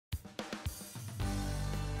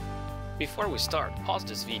Before we start, pause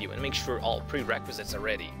this video and make sure all prerequisites are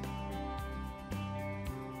ready.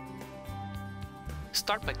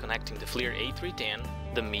 Start by connecting the FLIR A310,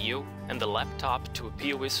 the MIO, and the laptop to a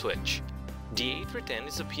PoE switch. The A310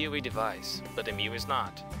 is a PoE device, but the MIO is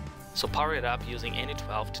not. So power it up using any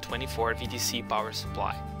 12 to 24 VDC power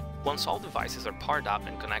supply. Once all devices are powered up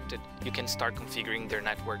and connected, you can start configuring their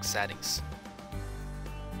network settings.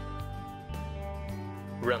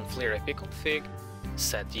 Run FLIR ipconfig,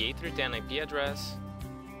 set the A310 IP address,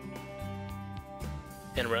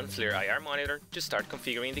 and run FLIR IR monitor to start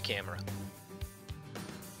configuring the camera.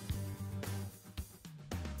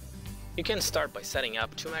 You can start by setting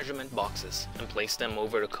up two measurement boxes and place them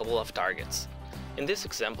over a couple of targets. In this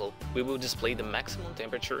example, we will display the maximum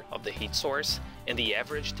temperature of the heat source and the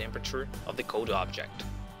average temperature of the cold object.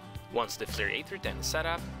 Once the FLIR A310 is set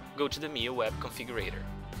up, go to the MIO web configurator.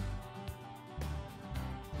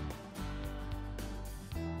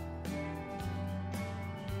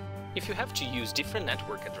 If you have to use different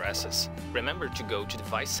network addresses, remember to go to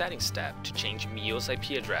Device Settings tab to change MIO's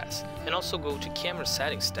IP address, and also go to Camera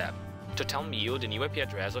Settings tab to tell MIO the new IP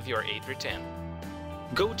address of your A310.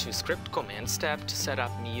 Go to Script Commands tab to set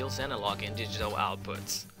up MIO's analog and digital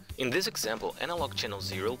outputs. In this example, analog channel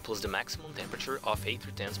 0 pulls the maximum temperature of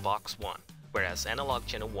A310's box 1, whereas analog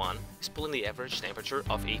channel 1 is pulling the average temperature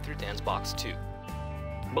of A310's box 2.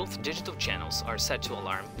 Both digital channels are set to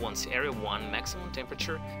alarm once area 1 maximum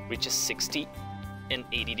temperature reaches 60 and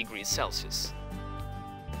 80 degrees Celsius.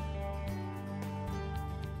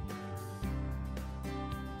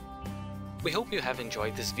 We hope you have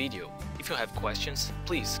enjoyed this video. If you have questions,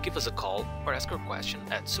 please give us a call or ask your question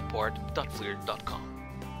at support.flir.com.